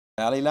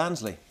Ali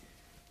Lansley.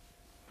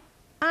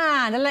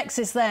 And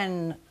Alexis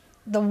then,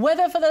 the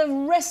weather for the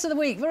rest of the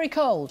week, very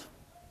cold.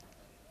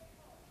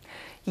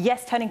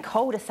 Yes, turning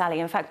colder, Sally.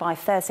 In fact, by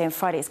Thursday and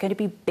Friday, it's going to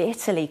be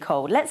bitterly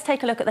cold. Let's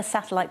take a look at the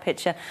satellite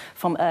picture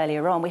from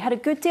earlier on. We had a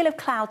good deal of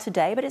cloud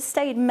today, but it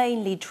stayed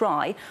mainly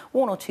dry.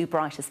 1 or 2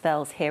 brighter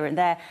spells here and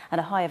there, and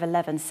a high of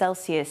 11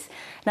 Celsius.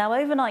 Now,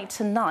 overnight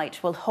tonight,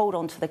 we'll hold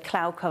on to the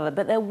cloud cover,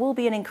 but there will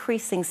be an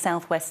increasing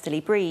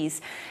southwesterly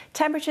breeze.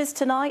 Temperatures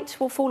tonight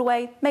will fall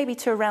away maybe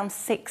to around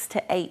 6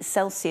 to 8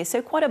 Celsius,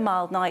 so quite a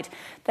mild night.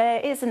 There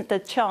isn't the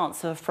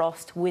chance of a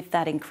frost with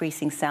that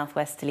increasing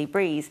southwesterly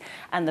breeze,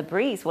 and the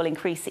breeze will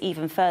increase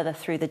even further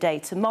through the day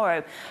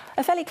tomorrow.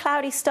 A fairly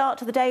cloudy start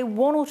to the day,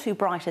 1 or 2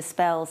 brighter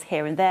spells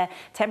here and there.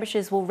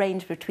 Temperatures will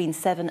range between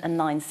 7 and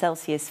 9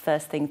 Celsius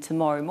first thing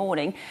tomorrow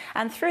morning.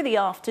 And through the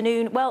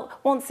afternoon, well,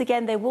 once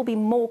again, there will be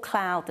more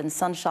cloud than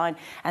sunshine,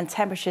 and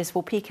temperatures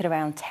will peak at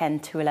around 10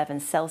 to 11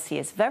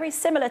 Celsius. Very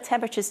similar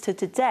temperatures to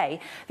today.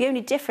 The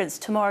only difference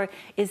tomorrow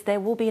is there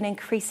will be an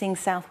increasing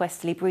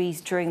southwesterly breeze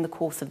during the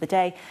course of the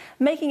day,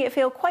 making it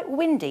feel quite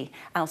windy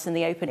out in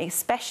the open,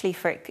 especially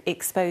for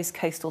exposed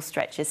coastal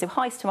stretches. So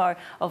highs tomorrow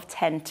of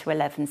 10 to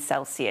 11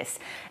 Celsius.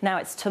 Now,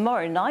 it's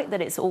tomorrow night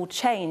that it's all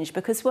changed,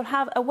 because we'll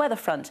have a weather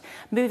front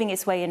moving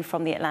its way in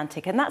from the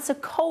Atlantic, and that's a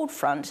cold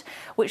front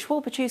which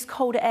will produce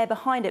colder air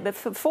behind it.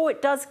 But before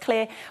it does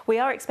clear, we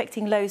are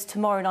expecting lows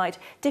tomorrow night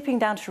dipping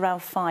down to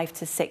around 5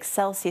 to 6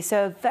 Celsius.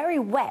 So a very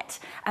wet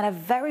and a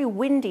very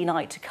windy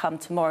night to come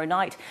tomorrow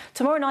night.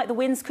 Tomorrow night, the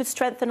winds could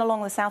strengthen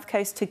along the south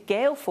coast to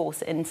gale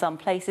force in some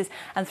places,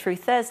 and through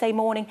Thursday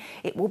morning,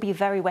 it will be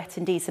very wet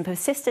indeed. Some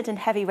persistent and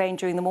heavy rain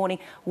during the morning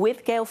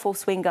with gale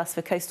force wind gusts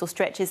for coastal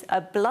stretches. A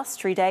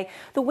blustery day.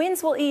 The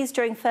winds will ease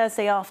during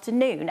Thursday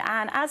afternoon,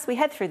 and as we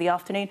head through the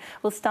afternoon,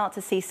 we'll start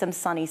to see some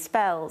sunny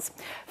spells.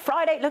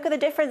 Friday, look at the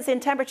difference in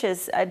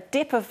temperatures. A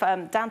dip of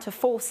down to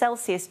 4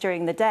 Celsius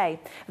during the day.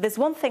 There's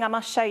one thing I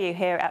must show you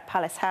here at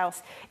Palace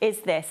House is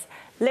this.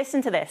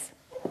 Listen to this.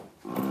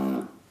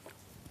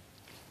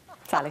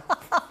 Sally.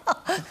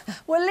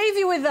 We'll leave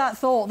you with that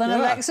thought then,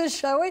 Alexis,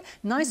 shall we?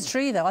 Nice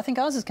tree, though. I think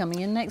ours is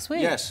coming in next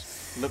week.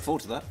 Yes, look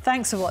forward to that.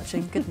 Thanks for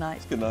watching. Good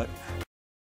night. Good night.